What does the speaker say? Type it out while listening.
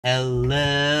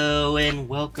Hello and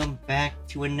welcome back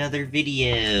to another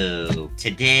video.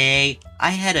 Today, I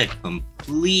had a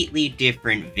completely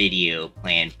different video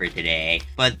planned for today,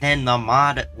 but then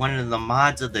one of the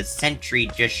mods of the century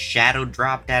just shadow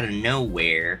dropped out of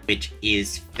nowhere, which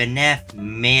is Fnaf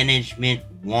Management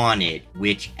Wanted,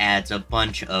 which adds a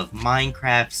bunch of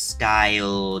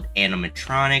Minecraft-styled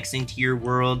animatronics into your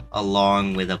world,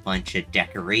 along with a bunch of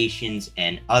decorations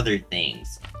and other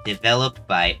things. Developed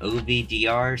by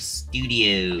OVDR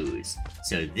Studios.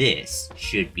 So this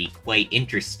should be quite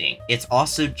interesting. It's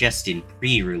also just in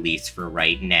pre-release for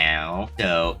right now,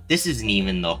 so this isn't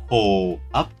even the whole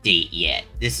update yet.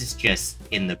 This is just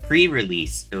in the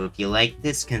pre-release, so if you like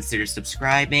this, consider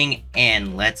subscribing,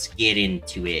 and let's get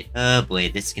into it. Oh boy,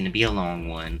 this is gonna be a long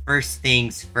one. First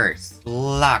things first,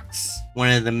 blocks. One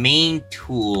of the main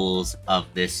tools of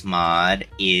this mod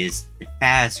is the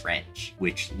Faz Wrench,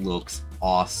 which looks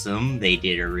awesome. They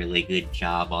did a really good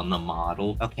job on the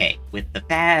model. Okay, with the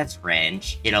Faz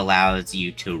Wrench, it allows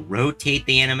you to rotate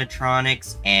the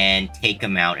animatronics and take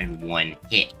them out in one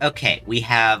hit. Okay, we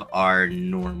have our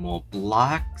normal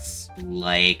blocks,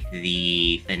 like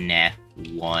the FNAF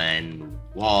 1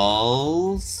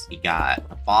 walls. We got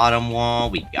the bottom wall,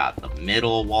 we got the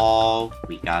middle wall,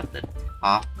 we got the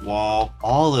top wall.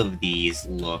 All of these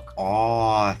look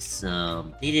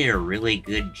awesome. They did a really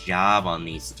good job on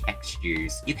these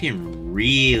textures. You can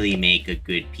really make a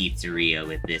good pizzeria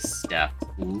with this stuff.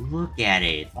 Look at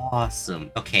it.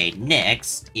 Awesome. Okay,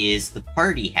 next is the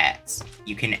party hats.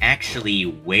 You can actually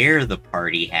wear the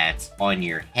party hats on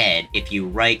your head if you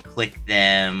right-click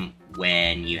them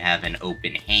when you have an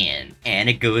open hand, and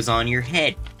it goes on your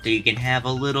head, so you can have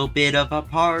a little bit of a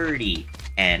party.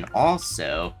 And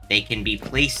also, they can be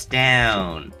placed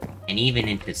down, and even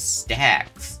into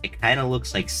stacks. It kind of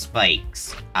looks like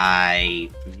spikes. I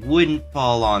wouldn't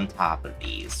fall on top of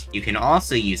these. You can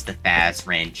also use the Faz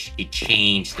Wrench to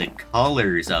change the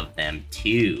colors of them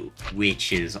too,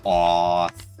 which is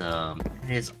awesome.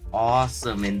 That is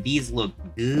awesome, and these look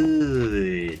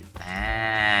good.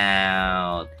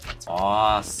 Wow, that's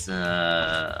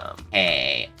awesome.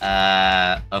 Hey,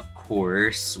 of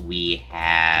course, we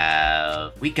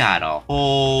got a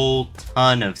whole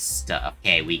ton of stuff.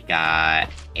 Okay, we got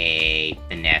a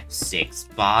FNAF 6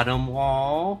 bottom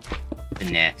wall,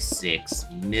 FNAF 6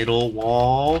 middle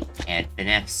wall, and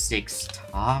FNAF 6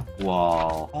 top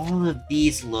wall. All of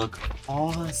these look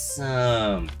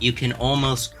awesome. You can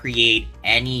almost create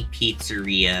any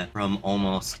pizzeria from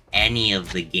almost any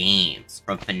of the games,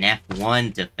 from FNAF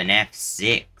 1 to FNAF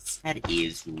 6. That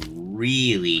is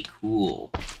really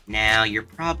cool. Now, you're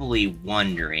probably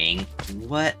wondering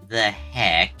what the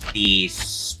heck these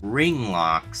spring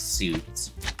lock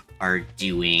suits are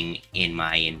doing in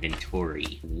my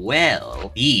inventory.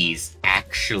 Well, these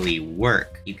actually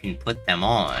work. You can put them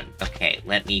on. Okay,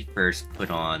 let me first put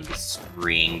on the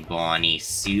spring Bonnie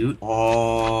suit.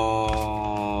 Oh,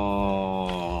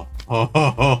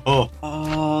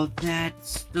 oh,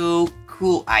 that's so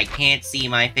cool. I can't see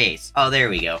my face. Oh, there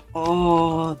we go.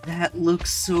 Oh, that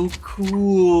looks so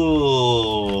cool.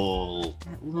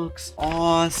 That looks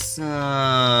awesome.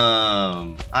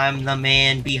 I'm the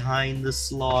man behind the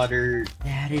slaughter.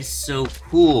 That is so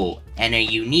cool. And a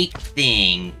unique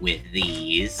thing with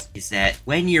these is that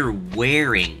when you're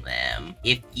wearing them,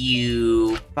 if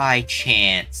you by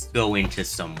chance go into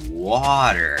some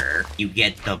water, you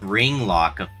get the ring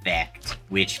lock effect,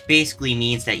 which basically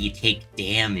means that you take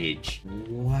damage.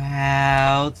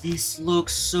 Wow, this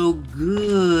looks so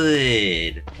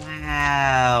good.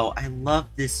 Wow, I love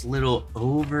this little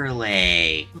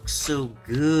overlay. Looks so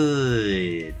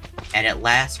good. And it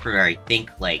lasts for, I think,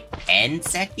 like 10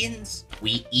 seconds?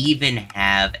 We even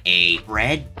have a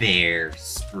Fredbear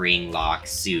spring lock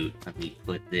suit. Let me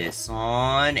put this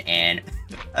on, and,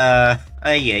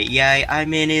 yeah,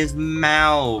 I'm in his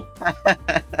mouth.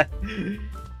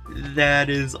 That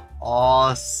is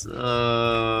awesome.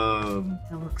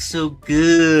 That looks so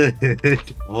good.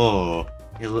 Oh,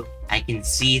 I can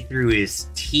see through his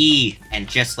teeth. And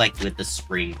just like with the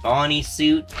spring Bonnie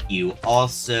suit, you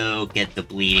also get the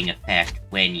bleeding effect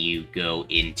when you go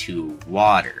into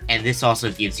water. And this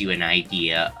also gives you an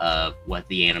idea of what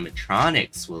the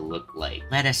animatronics will look like.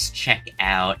 Let us check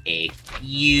out a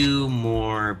few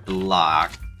more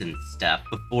blocks and stuff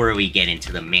before we get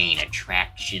into the main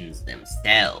attractions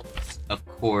themselves. Of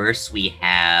course, we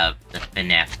have the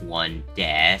FNAF 1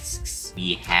 desks.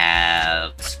 We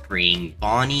have spring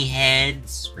Bonnie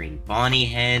heads.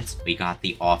 We got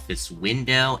the office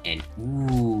window, and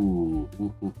ooh,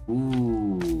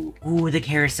 Ooh, the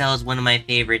carousel is one of my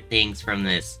favorite things from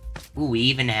this. Ooh, we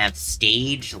even have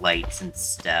stage lights and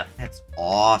stuff. That's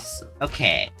awesome.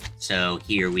 Okay, so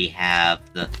here we have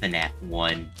the FNAF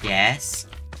 1 desk.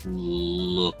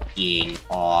 Looking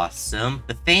awesome.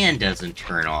 The fan doesn't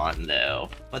turn on, though.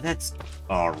 But that's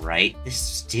alright. This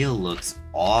still looks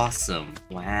awesome.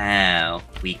 Wow.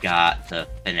 We got the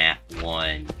FNAF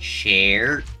 1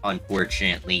 chair.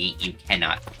 Unfortunately, you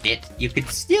cannot fit. You could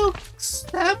still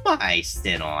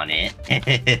semi-sit on it.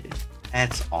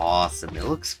 That's awesome. It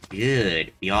looks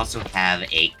good. We also have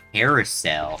a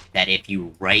carousel that if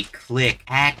you right-click,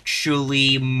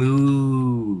 actually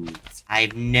moves.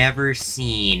 I've never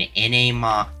seen in a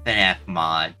FNAF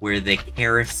mod where the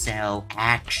carousel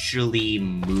actually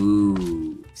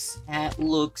moves. That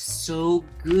looks so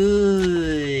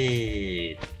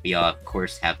good. We of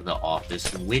course have the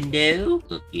office window.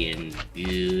 Looking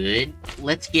good.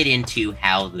 Let's get into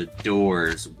how the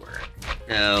doors work.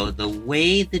 So, the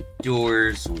way the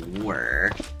doors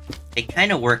work, they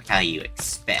kind of work how you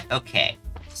expect. Okay,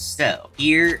 so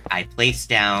here I place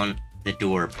down the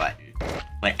door button.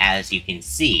 But as you can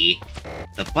see,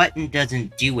 the button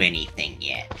doesn't do anything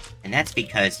yet. And that's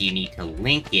because you need to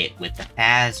link it with the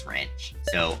Faz wrench.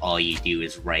 So all you do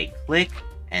is right-click,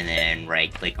 and then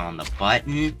right-click on the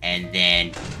button, and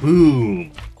then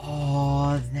boom!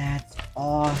 Oh, that's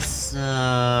awesome!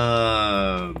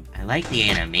 I like the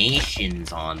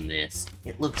animations on this.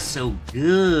 It looks so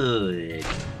good.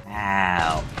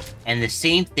 Wow. And the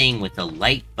same thing with the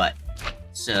light button.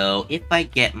 So, if I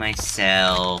get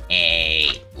myself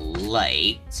a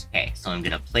light... Okay, so I'm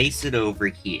gonna place it over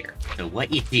here. So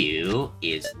what you do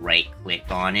is right-click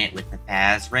on it with the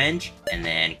Faz wrench, and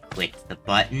then click the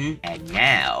button, and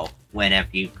now, whenever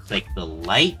you click the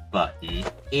light button,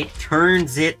 it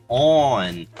turns it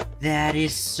on! That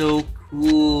is so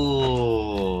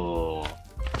cool!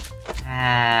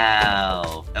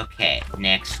 Wow. Okay,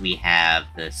 next we have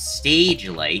the stage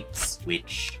lights,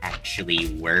 which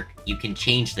actually work. You can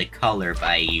change the color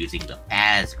by using the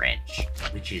Faz wrench,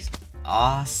 which is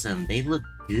awesome. They look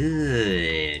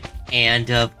good. And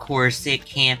of course, it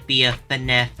can't be a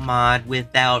FNAF mod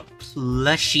without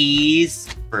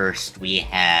plushies. First, we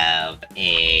have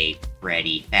a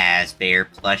Freddy Fazbear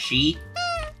plushie,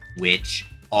 which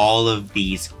all of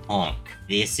these honk.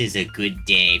 This is a good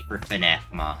day for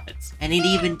FNAF mods. And it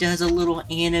even does a little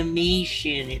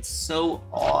animation. It's so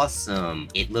awesome.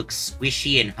 It looks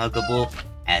squishy and huggable,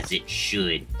 as it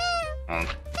should.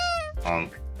 Honk,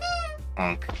 honk,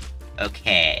 honk.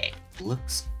 Okay,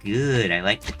 looks good. I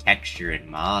like the texture and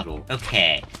model.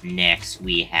 Okay, next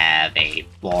we have a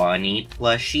Bonnie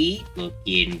plushie.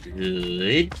 Looking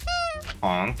good.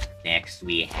 Honk. Next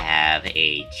we have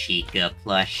a Chica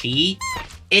plushie.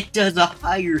 It does a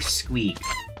higher squeak.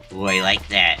 Oh, I like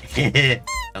that.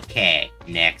 Okay,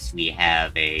 next we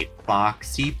have a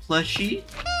Foxy plushie.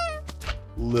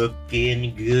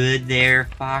 Looking good there,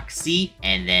 Foxy.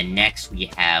 And then next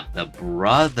we have the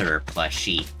Brother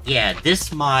plushie. Yeah,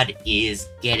 this mod is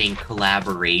getting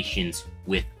collaborations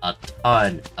with a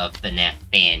ton of FNAF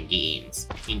fan games,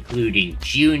 including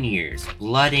Juniors,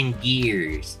 Blood and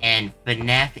Gears, and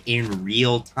FNAF in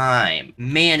Real Time.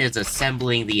 Man is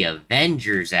assembling the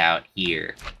Avengers out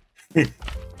here.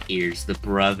 Here's the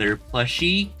Brother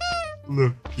plushie.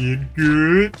 Looking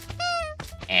good.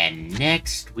 And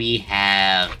next we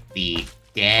have the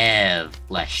Dev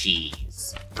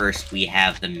plushies. First we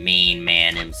have the main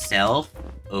man himself,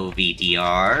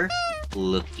 OVDR.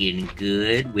 Looking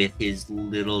good with his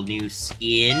little new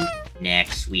skin.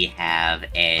 Next we have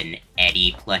an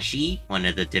Eddie plushie, one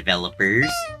of the developers.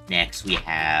 Next we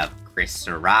have Chris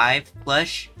Arrive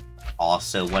plush,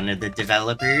 also one of the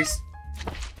developers.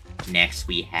 Next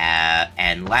we have,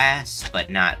 and last but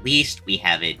not least, we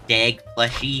have a Dag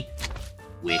plushie,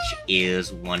 which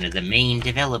is one of the main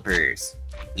developers.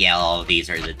 Yeah, all of these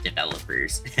are the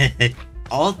developers.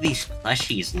 All of these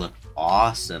plushies look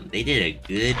awesome. They did a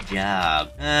good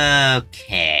job.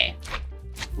 Okay.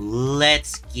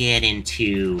 Let's get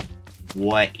into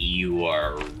what you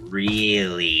are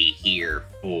really here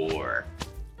for,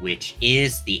 which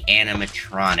is the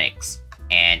animatronics.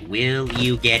 And will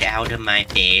you get out of my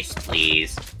face,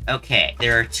 please? Okay,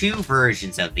 there are two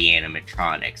versions of the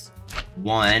animatronics.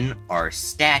 One are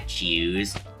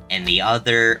statues, and the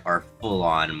other are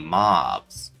full-on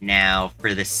mobs. Now,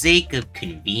 for the sake of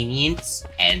convenience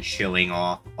and showing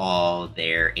off all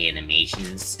their animations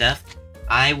and stuff,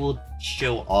 I will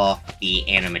show off the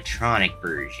animatronic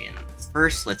versions.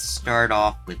 First, let's start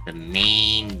off with the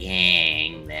main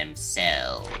gang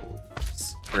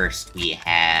themselves. First, we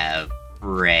have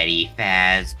Freddy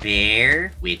Fazbear.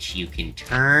 Fazbear, which you can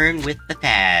turn with the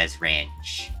Faz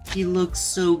wrench. He looks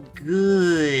so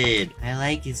good. I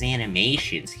like his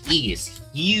animations. He is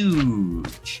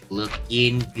huge.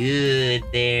 Looking good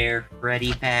there,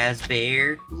 Freddy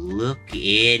Fazbear.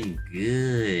 Looking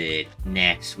good.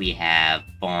 Next, we have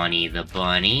Bonnie the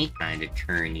Bunny. Trying to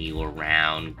turn you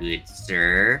around, good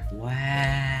sir. Wow.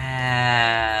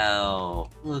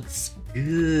 Looks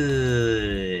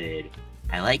good.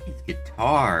 I like his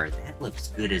guitar. That looks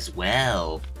good as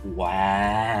well.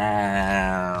 Wow.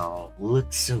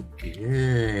 Looks so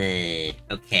good.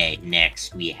 Okay,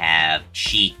 next we have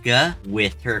Chica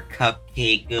with her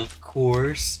cupcake, of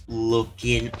course.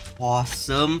 Looking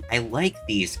awesome. I like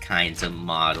these kinds of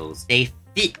models. They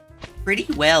fit pretty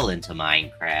well into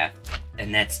Minecraft,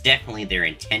 and that's definitely their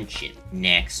intention.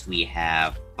 Next we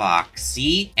have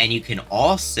Foxy, and you can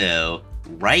also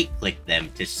right-click them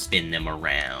to spin them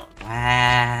around.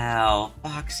 Wow,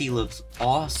 Foxy looks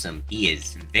awesome. He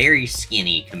is very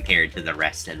skinny compared to the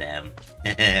rest of them.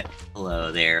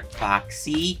 Hello there,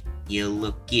 Foxy. You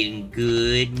looking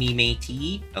good, me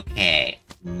matey? Okay,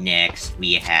 next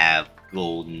we have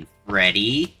Golden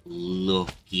Freddy.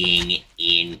 Looking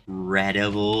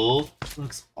incredible.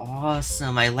 Looks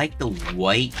awesome. I like the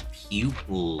white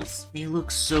pupils. They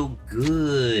look so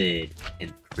good.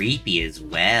 And creepy as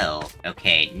well.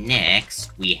 Okay,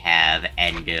 next we have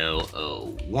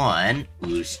Endo01,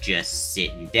 who's just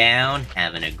sitting down,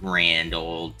 having a grand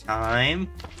old time.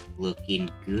 Looking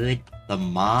good. The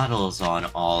models on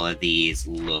all of these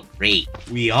look great.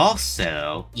 We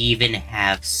also even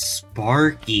have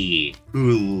Sparky,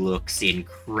 who looks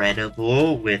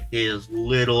incredible with his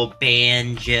little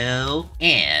banjo.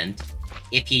 And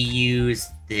if you use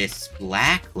this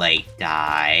blacklight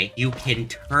dye, you can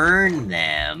turn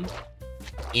them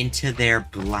into their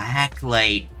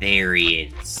blacklight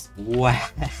variants. Wow!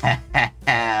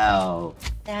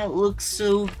 That looks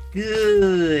so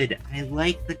good! I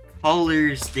like the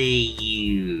colors they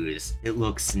use. It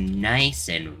looks nice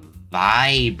and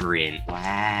vibrant.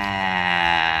 Wow!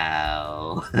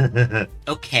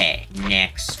 Okay,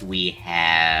 next we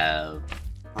have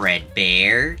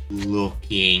Fredbear.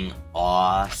 Looking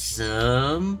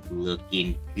awesome.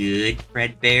 Looking good,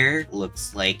 Fredbear.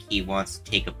 Looks like he wants to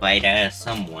take a bite out of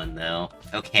someone, though.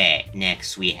 Okay,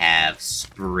 next we have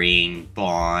Spring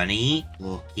Bonnie.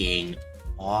 Looking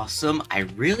awesome. I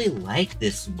really like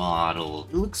this model.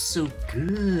 It looks so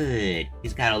good.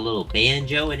 He's got a little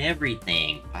banjo and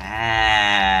everything.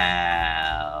 Wow.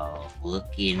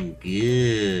 Looking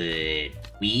good.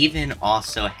 We even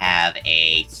also have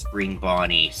a Spring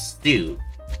Bonnie suit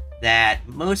that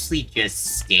mostly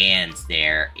just stands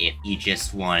there if you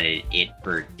just wanted it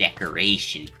for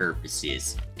decoration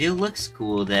purposes. It looks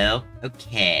cool though.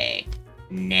 Okay,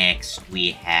 next we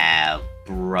have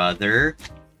Brother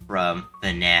from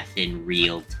Fnaf in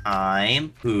Real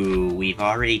Time, who we've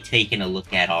already taken a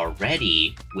look at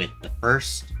already with the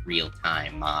first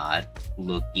real-time mod.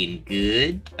 Looking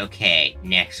good. Okay,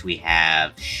 next we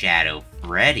have Shadow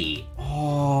Freddy.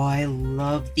 Oh, I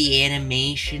love the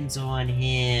animations on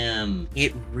him.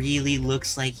 It really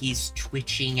looks like he's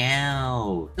twitching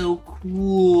out. So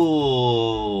cool.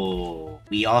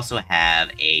 We also have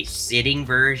a sitting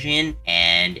version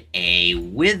and a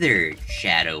withered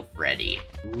Shadow Freddy.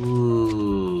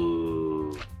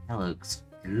 Ooh, that looks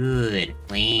good.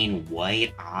 Plain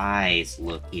white eyes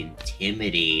look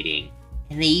intimidating.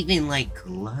 And they even like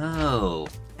glow.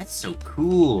 That's so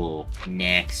cool.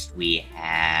 Next we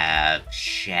have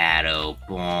Shadow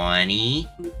Bonnie,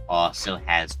 who also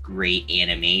has great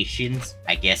animations.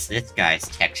 I guess this guy's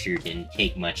texture didn't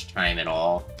take much time at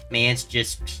all. Man's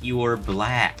just pure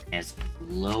black, has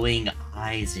glowing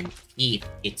eyes and teeth.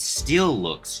 It still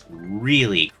looks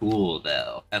really cool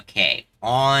though. Okay,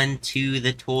 on to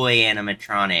the toy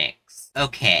animatronics.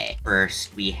 Okay,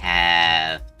 first we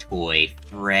have Toy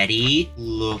Freddy,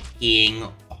 looking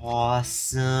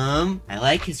awesome. I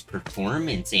like his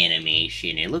performance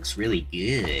animation. It looks really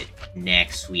good.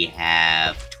 Next we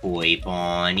have Toy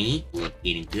Bonnie,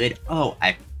 looking good. Oh,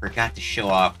 I forgot to show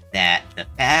off that the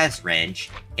Faz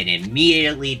wrench can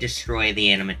immediately destroy the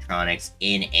animatronics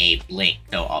in a blink.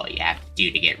 So all you have to do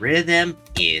to get rid of them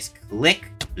is click,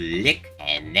 click,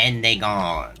 and then they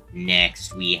gone.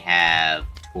 Next we have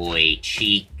Toy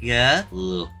Chica,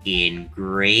 looking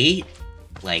great.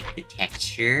 Like the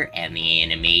texture and the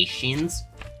animations.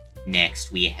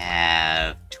 Next we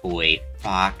have Toy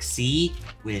Foxy,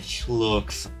 which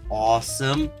looks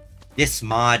awesome. This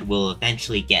mod will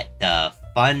eventually get the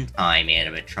Fun Time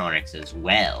animatronics as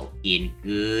well. In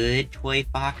good, Toy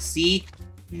Foxy.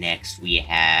 Next we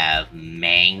have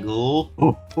Mangle.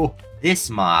 This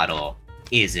model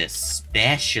is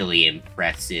especially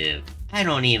impressive. I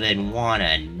don't even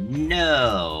wanna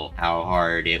know how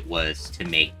hard it was to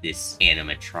make this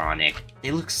animatronic.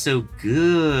 They look so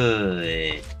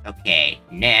good. Okay,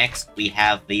 next we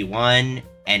have the one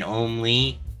and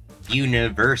only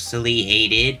universally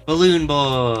hated Balloon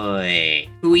Boy,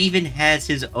 who even has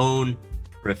his own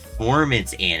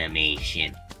performance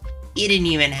animation. He didn't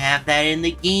even have that in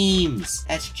the games.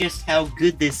 That's just how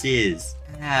good this is.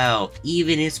 Wow,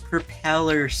 even his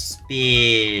propeller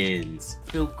spins.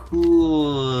 So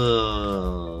cool.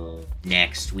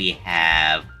 Next we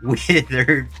have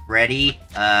Withered Freddy.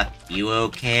 You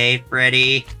okay,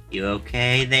 Freddy? You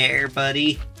okay there,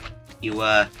 buddy? You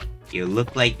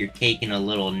look like you're taking a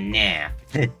little nap.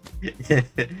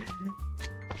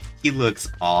 He looks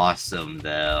awesome,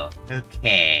 though.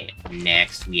 Okay,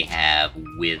 next we have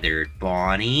Withered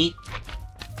Bonnie.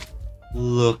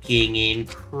 Looking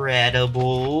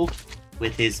incredible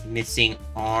with his missing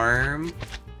arm.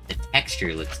 The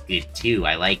texture looks good, too.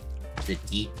 I like the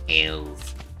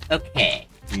details. Okay,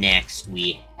 next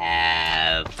we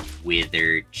have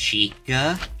Withered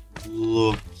Chica.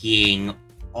 Looking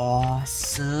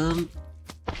awesome.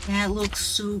 That looks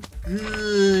so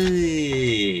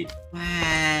good. Wow.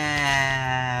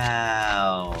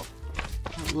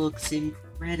 That looks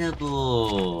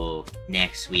incredible.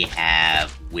 Next we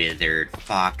have Withered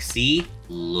Foxy.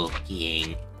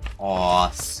 Looking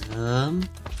awesome.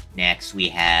 Next we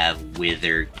have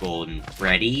Withered Golden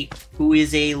Freddy, who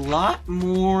is a lot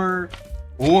more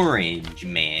orange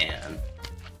man.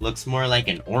 Looks more like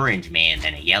an orange man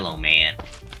than a yellow man.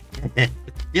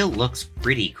 Still looks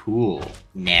pretty cool.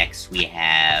 Next we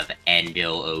have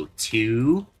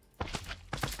Endo02.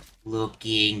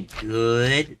 Looking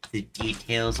good. The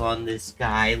details on this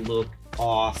guy look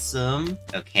awesome.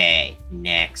 Okay,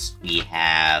 next we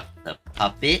have the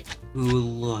puppet, who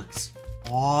looks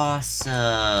awesome.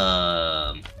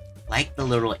 Like the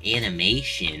little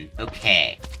animation.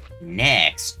 Okay,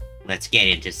 next, let's get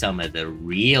into some of the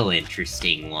real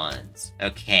interesting ones.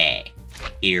 Okay,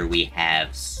 here we have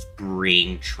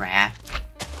Springtrap,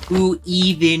 who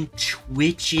even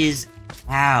twitches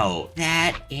out.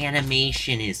 That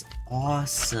animation is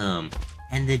awesome,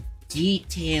 and the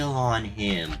detail on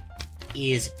him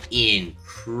is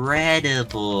incredible.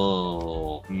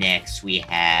 Next we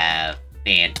have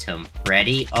Phantom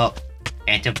Freddy. Oh,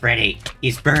 Phantom Freddy,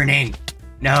 he's burning.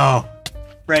 No,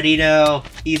 Freddy, no,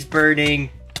 he's burning.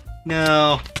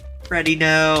 No, Freddy,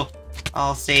 no.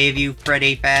 I'll save you,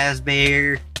 Freddy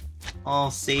Fazbear.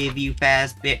 I'll save you,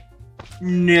 Fazbear.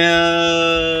 No!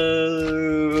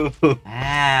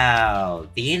 Wow,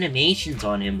 the animations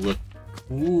on him look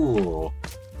cool.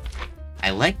 I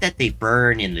like that they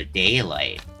burn in the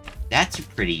daylight. That's a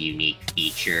pretty unique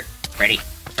feature. Freddy,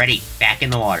 back in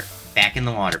the water. Back in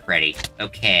the water, Freddy.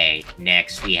 Okay,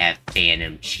 next we have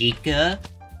Phantom Chica.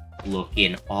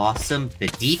 Looking awesome. The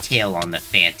detail on the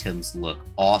Phantoms look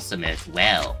awesome as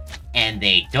well. And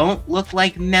they don't look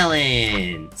like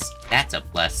melons. That's a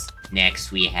plus.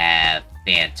 Next we have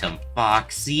Phantom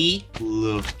Foxy.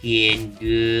 Looking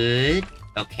good.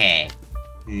 Okay.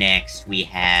 Next we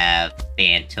have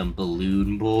Phantom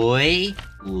Balloon Boy.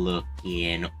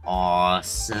 Looking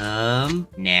awesome.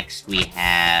 Next we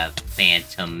have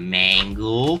Phantom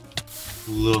Mangle.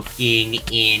 Looking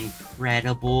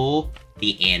incredible.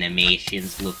 The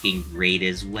animation's looking great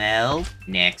as well.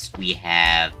 Next we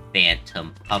have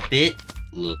Phantom Puppet.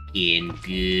 Looking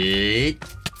good.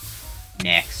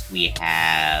 Next we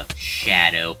have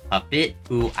Shadow Puppet,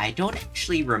 who I don't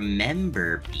actually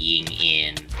remember being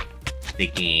in the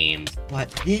games, but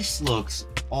this looks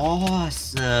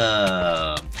awesome.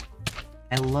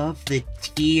 I love the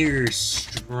tears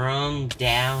strung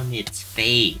down its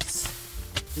face.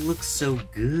 It looks so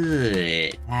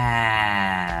good.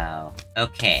 Wow.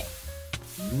 Okay.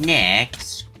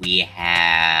 Next, we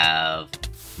have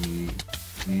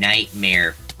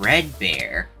Nightmare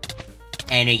Fredbear.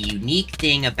 And a unique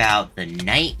thing about the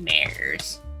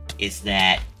nightmares is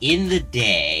that in the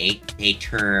day, they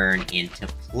turn into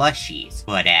plushies.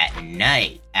 But at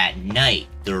night,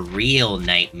 the real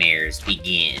nightmares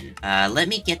begin. Let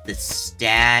me get the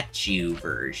statue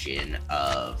version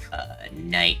of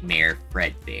Nightmare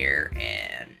Fredbear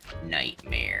and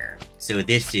Nightmare. So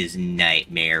this is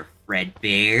Nightmare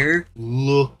Fredbear,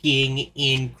 looking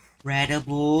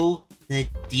incredible. The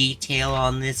detail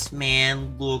on this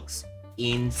man looks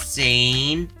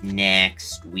insane.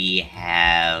 Next, we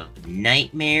have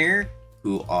Nightmare,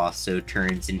 who also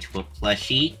turns into a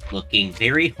plushie, looking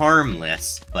very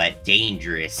harmless, but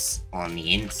dangerous on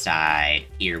the inside.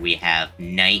 Here we have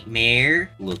Nightmare,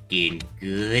 looking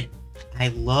good. I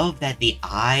love that the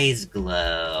eyes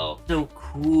glow. So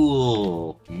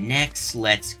cool. Next,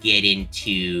 let's get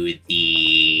into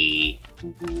the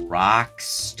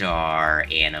Rockstar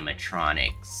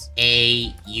animatronics.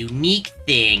 A unique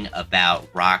thing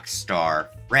about Rockstar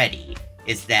Freddy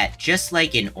is that just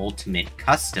like an Ultimate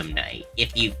Custom Night,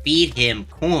 if you feed him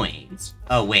coins...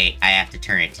 Oh wait, I have to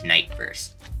turn it to night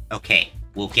first. Okay,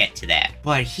 we'll get to that.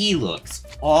 But he looks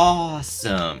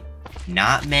awesome.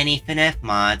 Not many FNAF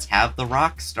mods have the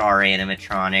Rockstar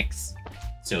animatronics.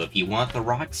 So if you want the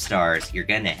Rockstars, you're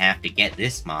gonna have to get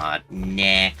this mod.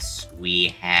 Next, we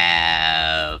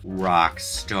have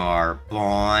Rockstar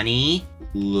Bonnie.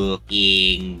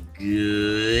 Looking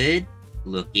good.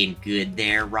 Looking good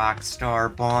there,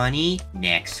 Rockstar Bonnie.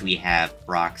 Next, we have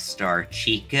Rockstar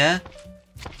Chica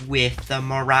with the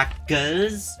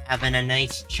maracas, having a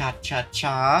nice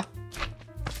cha-cha-cha.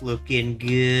 Looking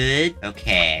good.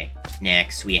 Okay,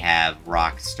 next we have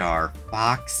Rockstar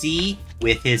Foxy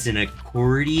with an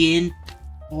accordion.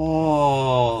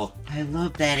 Oh, I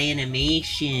love that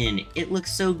animation. It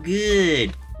looks so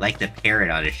good. Like the parrot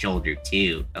on his shoulder,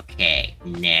 too. Okay,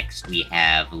 next we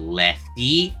have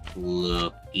Lefty.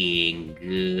 Looking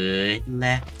good,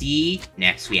 Lefty.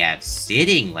 Next we have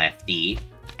Sitting Lefty.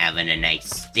 Having a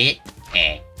nice sit.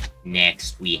 Okay.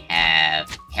 Next we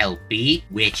have Helpy,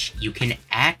 which you can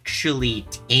actually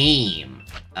tame.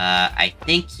 I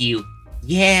think you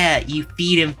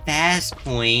feed him fast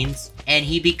coins, and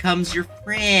he becomes your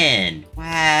friend.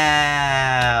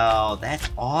 Wow, that's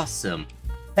awesome.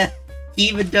 He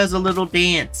even does a little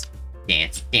dance.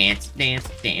 Dance, dance, dance,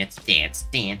 dance, dance,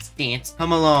 dance, dance.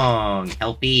 Come along,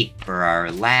 Helpy, for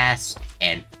our last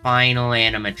and final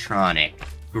animatronic,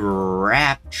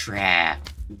 TrackTribe.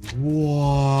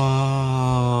 Whoa!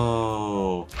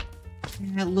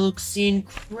 That looks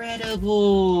incredible!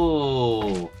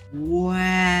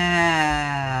 Wow!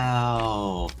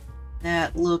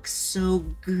 That looks so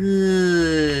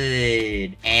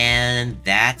good! And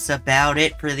that's about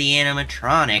it for the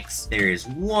animatronics. There's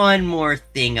one more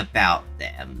thing about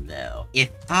them, though.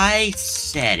 If I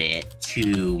set it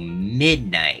to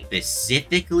midnight,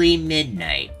 specifically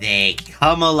midnight, they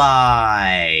come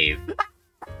alive!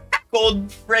 Golden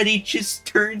Freddy just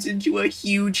turns into a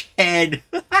huge head.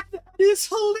 That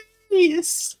is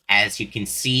hilarious. As you can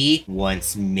see,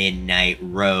 once midnight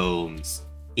roams,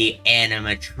 the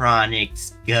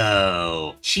animatronics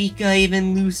go. Chica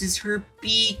even loses her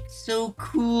beak. So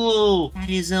cool. That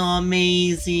is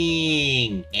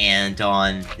amazing. And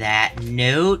on that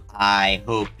note, I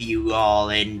hope you all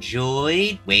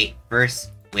enjoyed. Wait, I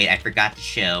forgot to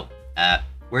show.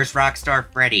 Where's Rockstar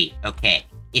Freddy? Okay.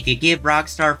 If you give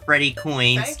Rockstar Freddy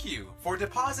coins... Thank you for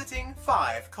depositing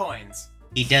 5 coins.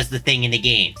 He does the thing in the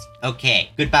games. Okay,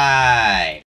 goodbye!